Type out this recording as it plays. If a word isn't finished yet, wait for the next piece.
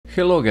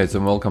Hello guys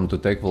and welcome to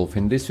TechWolf.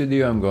 In this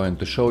video I'm going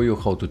to show you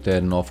how to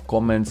turn off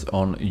comments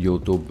on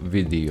YouTube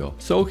video.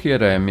 So here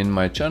I am in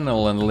my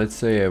channel and let's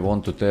say I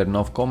want to turn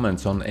off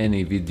comments on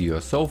any video.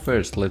 So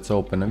first let's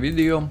open a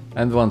video,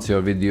 and once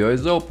your video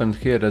is opened,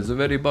 here at the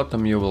very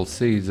bottom you will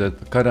see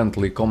that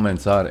currently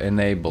comments are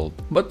enabled.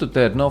 But to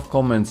turn off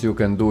comments you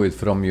can do it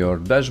from your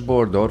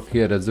dashboard, or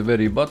here at the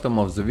very bottom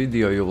of the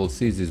video you will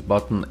see this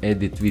button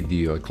edit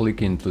video.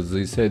 Click into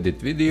this edit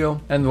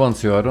video, and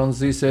once you are on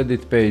this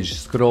edit page,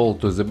 scroll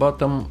to the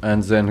bottom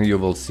and then you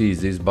will see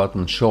this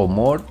button show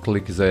more.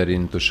 Click there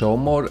into show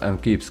more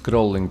and keep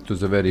scrolling to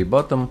the very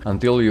bottom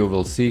until you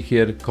will see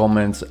here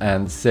comments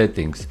and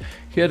settings.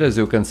 Here as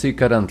you can see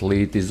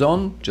currently it is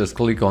on. Just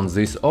click on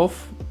this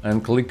off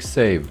and click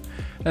save.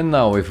 And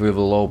now if we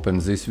will open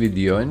this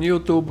video in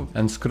YouTube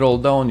and scroll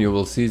down, you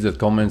will see that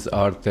comments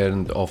are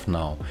turned off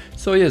now.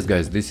 So yes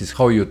guys, this is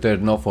how you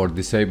turn off or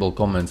disable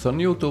comments on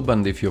YouTube,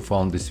 and if you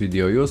found this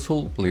video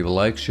useful, leave a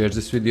like, share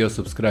this video,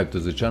 subscribe to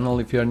the channel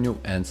if you are new,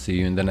 and see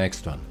you in the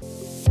next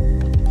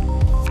one.